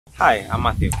Hi, I'm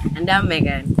Mathue. And I'm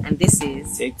Megan, and this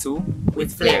is Take 2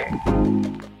 with Flair.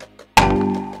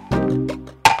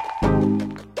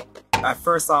 I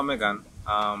first saw Megan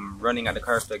running at the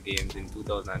CARIFTA Games in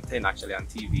 2010, actually on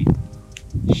TV.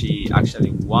 She actually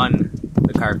won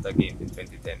the CARIFTA Games in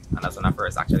 2010, and that's when I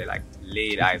first actually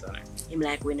laid eyes on her. Him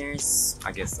like winners.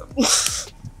 I guess so.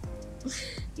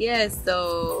 Yeah,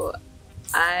 so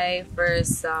I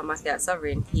first saw Mathue at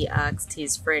Sovereign. He asked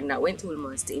his friend that went to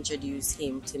Ulmos to introduce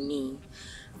him to me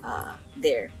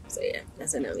there. So yeah,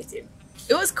 that's when I met him.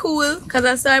 It was cool because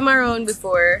I saw him around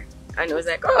before and it was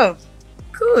like, oh,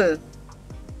 cool.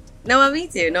 Now I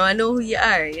meet you. Now I know who you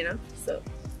are, you know? So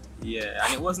yeah,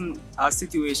 and it wasn't a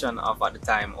situation of at the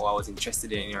time or I was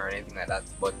interested in her or anything like that.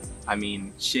 But I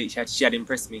mean, she had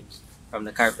impressed me from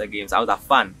the CARIFTA Games. I was a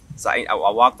fan. So I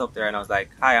walked up there and I was like,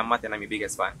 hi, I'm Mathue and I'm your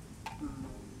biggest fan.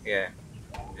 Yeah.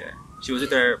 She was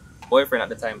with her boyfriend at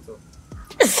the time too.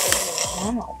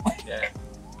 Wow. Yeah.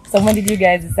 So when did you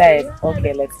guys decide,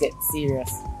 okay, let's get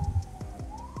serious?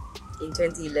 in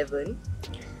 2011,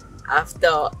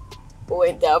 after we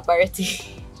went to a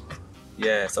party.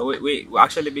 Yeah, so we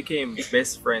actually became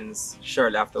best friends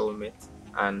shortly after we met.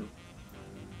 And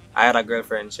I had a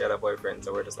girlfriend, she had a boyfriend,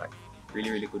 so we're just like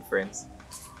really good friends.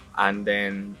 And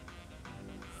then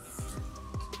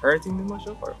her thing did mash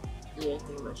up, or? Yeah,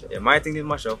 thing mash up. Yeah, my thing did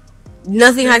mash up.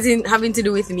 Nothing having to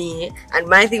do with me, and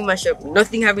my thing mash up.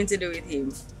 Nothing having to do with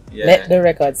him. Yeah. Let the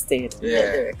record state. Yeah.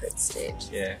 Let the record stage.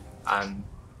 Yeah, and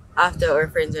after our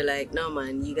friends were like, no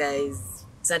man, you guys,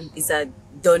 it's a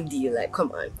done deal. Like,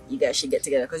 come on, you guys should get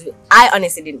together. Because I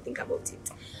honestly didn't think about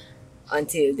it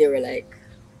until they were like,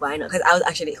 why not? Because I was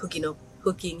actually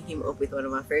hooking him up with one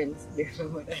of my friends. Do you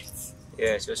remember that?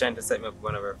 yeah, she was trying to set me up with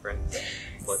one of her friends,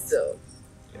 but So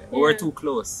yeah, we were too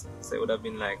close, so it would have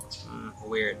been like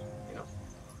weird, you know.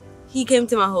 he came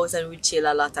to my house and we'd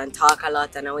chill a lot and talk a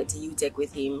lot, and I went to UTech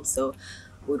with him, so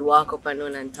we'd walk up and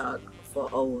down and talk for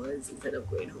hours instead of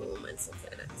going home and stuff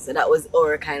like that. So that was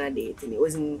our kind of dating. It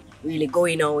wasn't really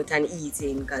going out and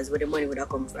eating, because where the money would have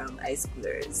come from, high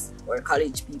schoolers or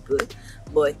college people.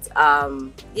 But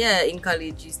yeah, in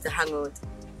college used to hang out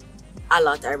a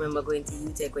lot. I remember going to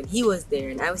UTech when he was there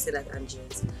and I was still at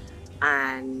Andrews,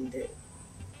 and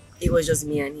it was just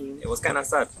me and him. It was kind of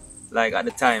sad, like at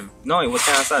the time. No, it was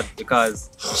kind of sad because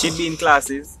she'd be in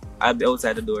classes, I'd be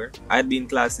outside the door. I'd be in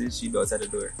classes, she'd be outside the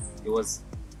door. It was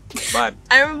bad.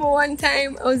 I remember one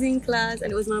time I was in class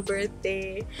and it was my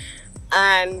birthday,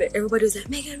 and everybody was like,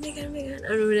 Megan. And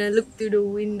when I looked through the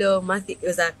window, Mathue, it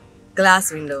was a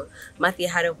glass window, Mathue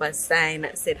had up a sign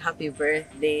that said happy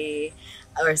birthday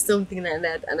or something like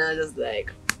that, and I was just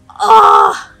like,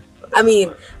 oh. I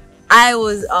mean, I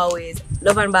was always,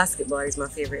 Love and Basketball is my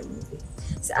favorite movie.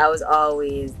 So I was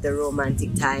always the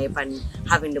romantic type and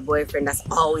having the boyfriend that's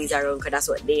always around, because that's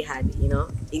what they had, you know.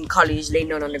 In college, laying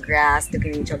down on the grass,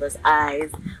 looking in each other's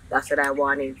eyes. That's what I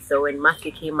wanted. So when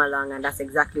Mathue came along and that's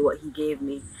exactly what he gave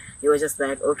me, it was just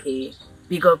like, okay,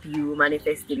 big up you,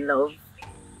 manifesting love.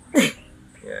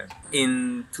 Yeah.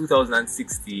 In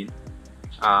 2016,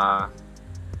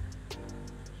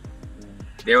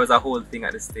 there was a whole thing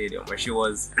at the stadium where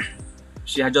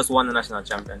she had just won the national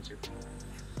championship.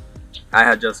 I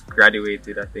had just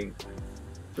graduated, I think.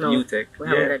 No, UTech. we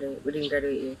haven't graduated. We didn't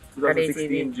graduate yet.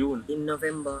 2016 June. In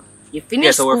November. You finished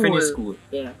Yeah, so school. we're finished school.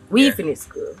 Yeah, we Yeah. finished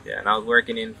school. Yeah, and I was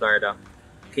working in Florida.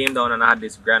 Came down and I had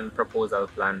this grand proposal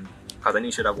plan because I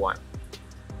knew she should have won.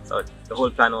 So the whole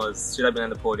plan was should have been on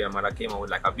the podium, and I came out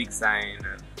with like a big sign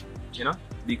and, you know,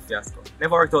 big fiasco.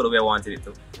 Never worked out the way I wanted it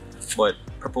to, but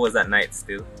proposed that night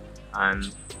still.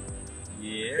 And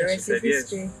yeah, The she rest said is yes.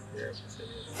 history. Yeah, she said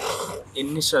yes.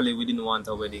 Initially, we didn't want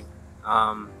a wedding.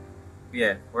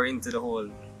 Yeah, we're into the whole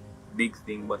big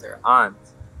thing, but her aunt,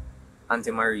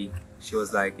 Auntie Marie, she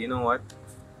was like, you know what?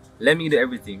 Let me do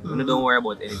everything. You know, don't worry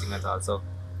about anything at all. So,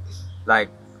 like,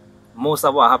 most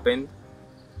of what happened,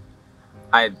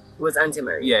 It was Auntie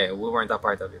Marie. yeah, we weren't a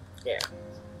part of it. Yeah.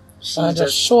 She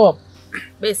Just show up.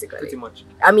 basically. Pretty much.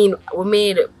 I mean, we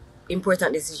made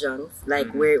important decisions, like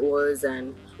where it was,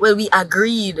 and well, we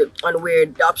agreed on where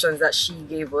the options that she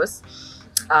gave us.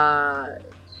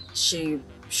 She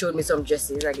showed me some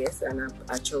dresses, I guess, and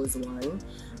I chose one.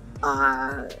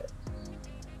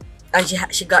 And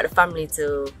she got the family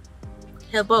to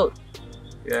help out.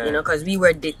 Yeah. You know, because we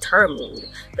were determined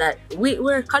that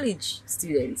we're college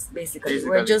students, basically.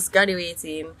 We're just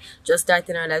graduating, just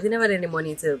starting our lives. We never had any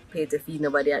money to pay to feed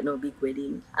nobody at no big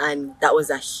wedding. And that was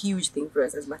a huge thing for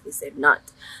us, as Mathue said, not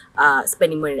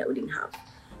spending money that we didn't have.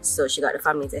 So she got the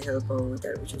family to help out,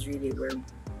 which was we're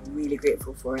really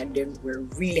grateful for. And then we're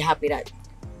really happy that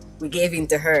we gave in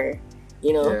to her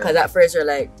You know, Yeah. because at first we're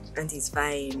like, Auntie's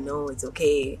fine, no, it's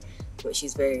okay. But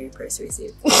she's very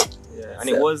persuasive. Yeah, and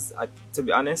it was, to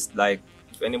be honest, like,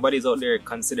 if anybody's out there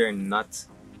considering not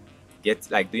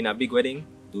doing a big wedding,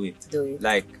 do it. Do it.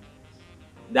 Like,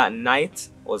 that night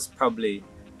was probably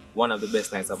one of the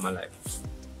best nights of my life.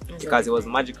 Because it was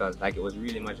magical. Like, it was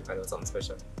really magical. It was something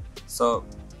special. So,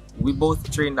 we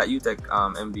both trained at UTech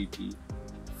MVP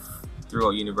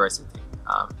throughout university.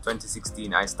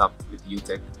 2016, I stopped with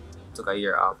UTech, took a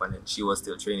year off, and then she was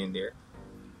still training there.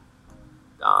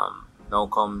 Now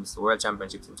comes World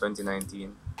Championships in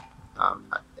 2019. At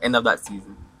the end of that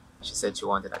season, she said she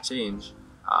wanted a change.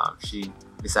 She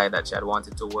decided that she had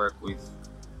wanted to work with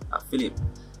Philip,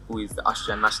 who is the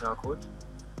Austrian national coach.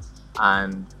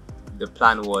 And the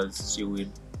plan was she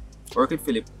would work with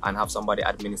Philip and have somebody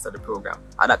administer the program.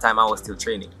 At that time, I was still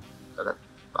training. So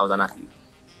I was an athlete.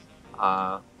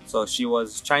 So she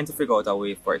was trying to figure out a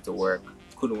way for it to work.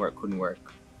 Couldn't work.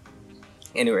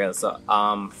 Anywhere else. So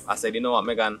I said, you know what,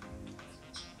 Megan?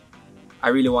 I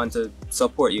really want to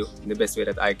support you in the best way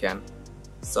that I can.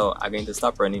 So I'm going to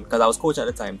stop running. Because I was coaching at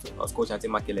the time too. I was coaching at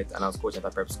Immaculate and I was coaching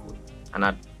at a prep school. And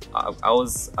I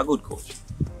was a good coach.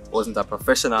 I wasn't a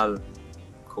professional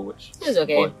coach. It was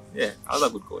okay. But yeah, I was a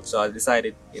good coach. So I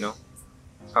decided, you know,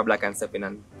 probably I can step in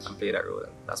and play that role.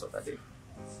 And that's what I did.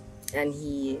 And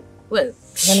when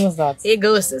was that? he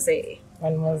goes to say.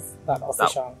 When was that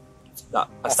official?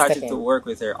 I started to work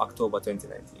with her October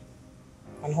 2019.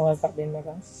 And how has that been,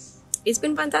 Megan? It's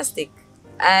been fantastic.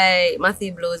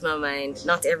 Mathue blows my mind,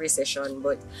 not every session,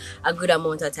 but a good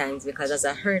amount of times, because as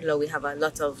a hurdler, we have a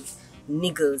lot of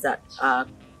niggles that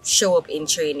show up in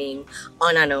training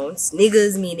unannounced.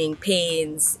 Niggles meaning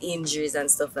pains, injuries,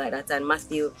 and stuff like that. And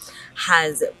Mathue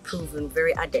has proven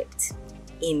very adept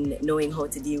in knowing how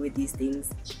to deal with these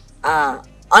things.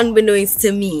 Unbeknownst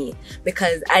to me,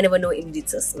 because I never know him did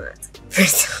so smart.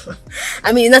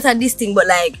 I mean, not at this thing, but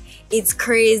like, it's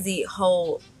crazy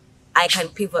how I can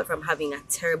pivot from having a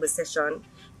terrible session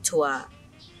to a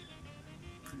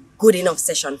good enough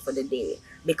session for the day,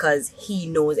 because he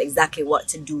knows exactly what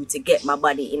to do to get my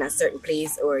body in a certain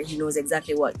place, or he knows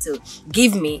exactly what to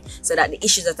give me so that the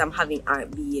issues that I'm having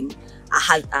aren't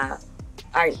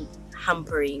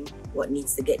hampering what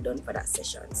needs to get done for that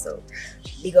session. So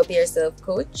big up yourself,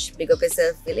 coach. Big up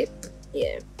yourself, Philip.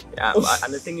 Yeah,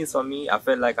 and the thing is, for me, I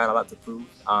felt like I had a lot to prove.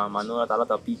 I know that a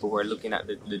lot of people were looking at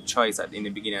the choice in the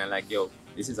beginning and like, yo,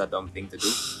 this is a dumb thing to do,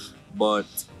 but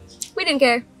we didn't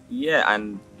care. Yeah,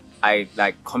 and I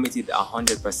like committed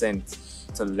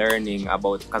 100% to learning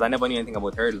about, because I never knew anything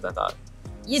about hurdles at all.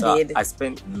 You did.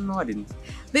 No, I didn't.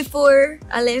 Before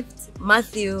I left,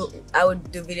 Mathue, I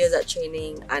would do videos at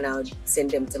training and I would send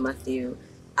them to Mathue,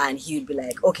 and he would be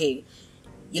like, okay,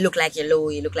 you look like you're low,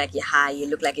 you look like you're high, you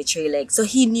look like you're three legs. So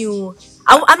he knew.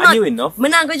 I knew enough. I'm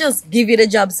not going to just give you the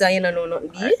job so you don't know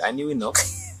nothing. I knew enough.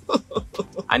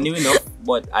 I knew enough,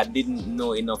 but I didn't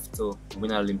know enough to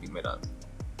win an Olympic medal.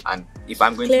 And if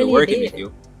I'm going to be working with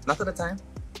you, not at the time,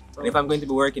 and if I'm going to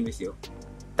be working with you,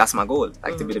 that's my goal,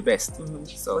 like to be the best.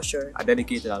 So for sure. I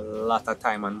dedicated a lot of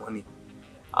time and money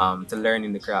to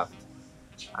learning the craft,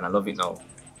 and I love it now.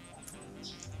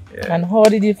 Yeah. And how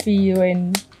did you feel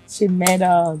when she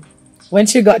medaled? When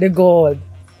she got the gold?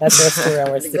 That's the story I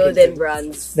was The golden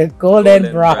bronze. The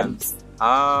golden bronze.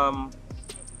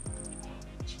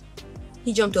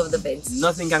 He jumped over the fence.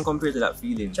 Nothing can compare to that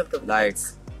feeling. Jumped over the Like,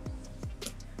 fence.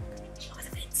 Over the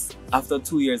fence. after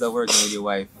 2 years of working with your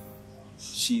wife,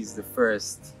 she's the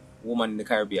first woman in the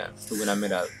Caribbean to win a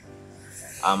medal.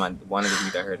 And 100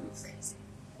 meter hurdles.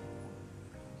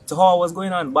 So how I was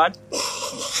going on bad,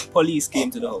 police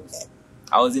came to the house.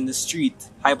 I was in the street,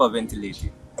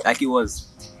 hyperventilating. Like, it was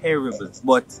terrible.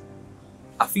 But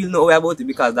I feel no way about it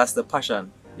because that's the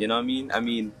passion. You know what I mean? I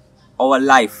mean, our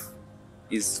life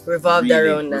is Revolving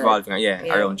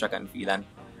around track and field. And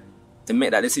to make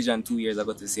that decision 2 years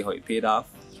ago to see how it paid off,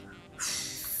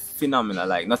 phenomenal.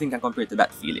 Like, nothing can compare to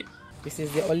that feeling. This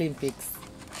is the Olympics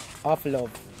of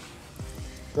love.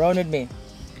 Round with me.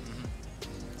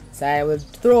 So I will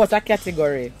throw out a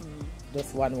category.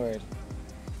 Just one word.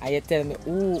 And you tell me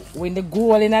who win the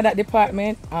gold in that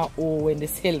department and who win the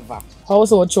silver.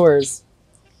 Household chores.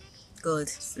 Good.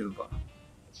 Silver.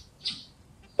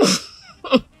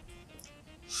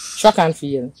 Track and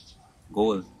field.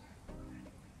 Gold.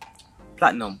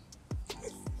 Platinum.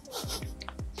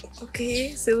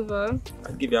 Okay, silver.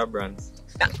 I'll give you a bronze.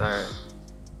 Sorry.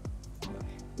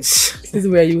 This is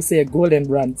where you say golden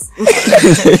bronze.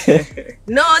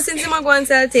 No, since I'm going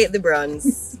to take the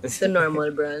bronze. The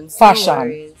normal bronze. Fashion. No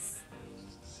worries.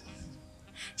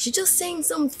 She just saying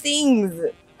some things.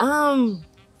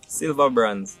 Silver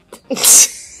bronze.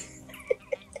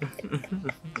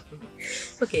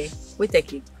 Okay, we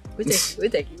take it. We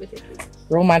take it.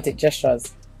 Romantic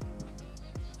gestures.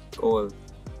 Gold.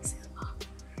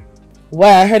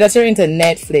 Well, I heard that you're into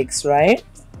Netflix, right,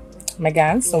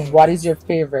 Megan? So what is your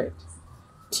favorite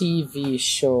TV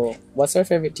show? What's your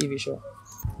favorite TV show?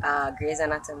 Grey's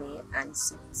Anatomy and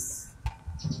Suits.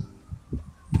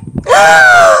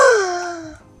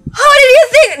 How did you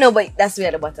think? No, but that's way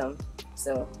at the bottom.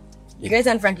 So, Grace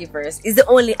and Frankie first is the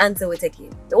only answer we're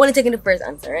taking. We're only taking the first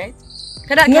answer, right?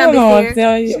 Cause that can't be fair.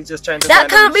 Tell you. She's just trying to That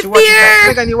can't be fair.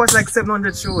 Megan, you watch like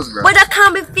 700 shows, bro. But that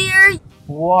can't be fair.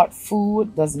 What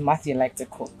food does Mathue like to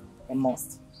cook the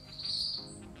most?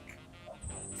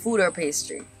 Food or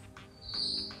pastry?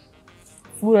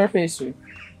 Food or pastry?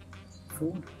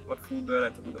 Food? What food do I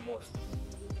like to do the most?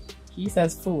 He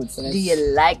says food. So Do you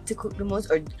like to cook the most,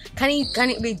 or can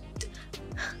it be?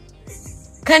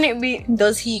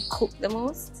 Does he cook the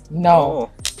most? No.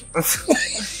 Oh.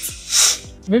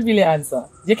 Really answer.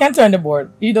 You can turn the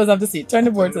board. He doesn't have to see. Turn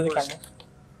the board to the camera.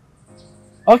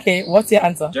 Okay, what's your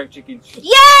answer? Jerk chicken.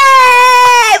 Yay!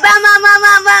 Bam, bam, bam,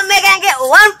 bam, bam. Megan get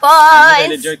 1 I'm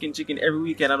point. jerking chicken every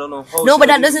weekend. I don't know how. No, she but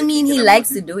that does doesn't mean he chicken. likes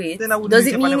to do it. Then I wouldn't Does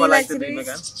be it if I mean never he likes liked to do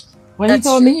Megan. it? When he That's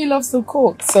told me he loves to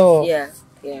cook, so Yeah.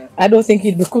 I don't think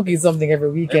he'd be cooking something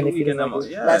every weekend Every if he weekend, doesn't I'm do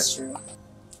it. yeah. That's true.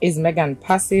 Is Megan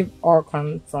passive or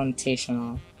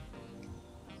confrontational?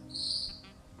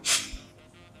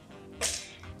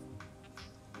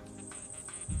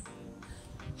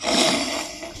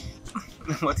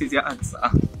 What is your answer?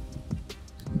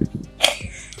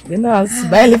 You know,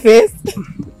 smiley face.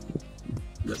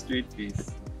 The straight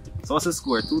face. So what's the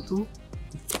score? 2-2?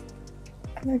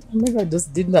 Like, oh my God,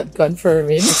 just did not confirm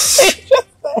it.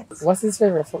 What's his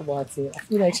favorite football team? I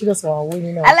feel like she just want to win,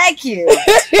 you know. I like you.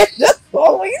 Just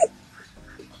want to win.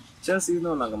 Chelsea is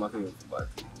no longer my favorite football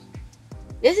team.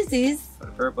 Yes, it is. For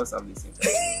the purpose of this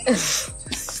interview.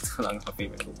 She's no longer my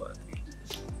favorite football team.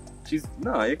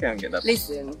 No, you can't get that.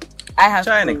 Listen, I have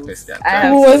Try next proof. question. I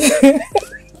have Who was it?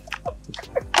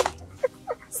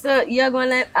 So you're going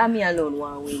to let me alone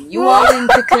want win. You want win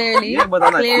to clearly. Yeah, but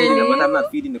I'm not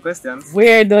feeding the questions.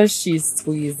 Where does she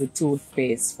squeeze the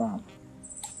toothpaste from?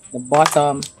 The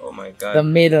bottom, Oh my god. the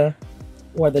middle,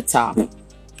 or the top?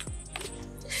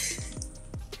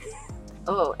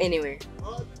 Oh, anyway.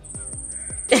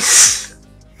 Nice.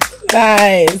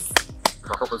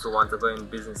 For couples who want to go in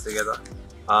business together,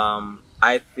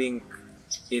 I think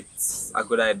it's a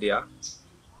good idea.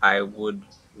 I would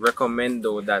recommend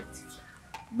though that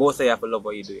both of you have to love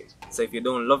what you're doing. So if you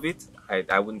don't love it,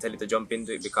 I wouldn't tell you to jump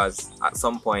into it, because at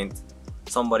some point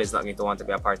somebody's not going to want to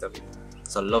be a part of it.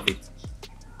 So love it.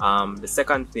 The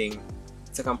second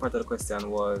part of the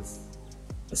question was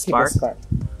the spark.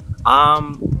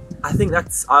 I think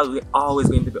that's always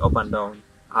going to be up and down.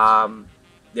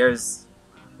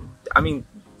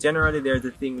 Generally there's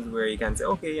the things where you can say,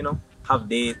 okay, you know, have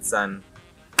dates and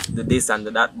the this and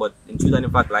the that, but in truth and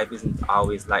in fact, life isn't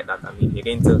always like that. I mean, you're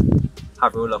going to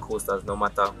have roller coasters no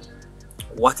matter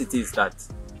what it is that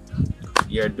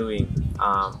you're doing.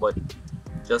 But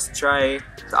just try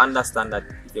to understand that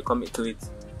if you commit to it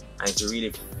and if you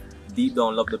really deep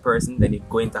down love the person, then you're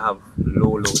going to have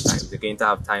low times. You're going to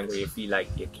have times where you feel like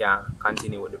you can't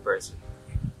continue with the person.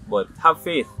 But have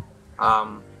faith.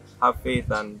 Have faith,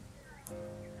 and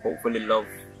hopefully love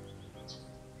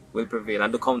will prevail.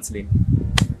 And do counseling.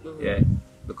 Yeah,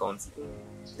 do counseling.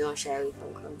 Don't shy away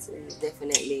from counseling. It's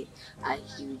definitely a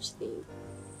huge thing.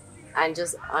 And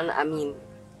just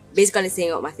basically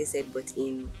saying what Mathue said, but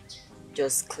in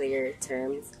just clear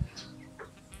terms.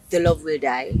 The love will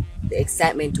die, the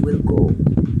excitement will go,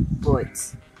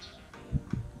 but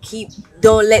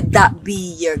don't let that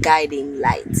be your guiding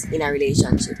light in a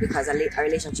relationship, because a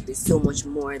relationship is so much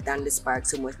more than the spark,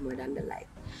 so much more than the light.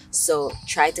 So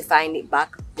try to find it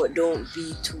back, but don't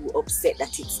be too upset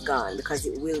that it's gone, because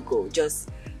it will go. Just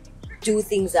do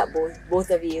things that both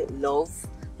of you love,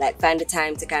 like find the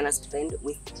time to kind of spend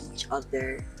with each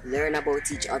other, learn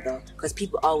about each other, because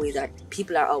people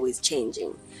are always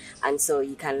changing, and so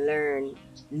you can learn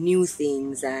new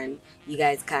things and you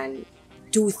guys can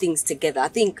do things together. I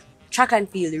think track and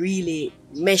field really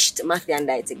meshed Mathue and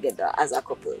I together as a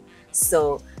couple.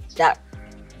 So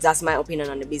that's my opinion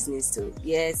on the business too.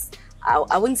 Yes,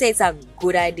 I wouldn't say it's a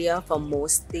good idea for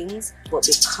most things, but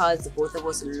because both of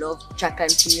us love track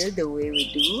and field the way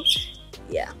we do,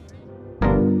 yeah.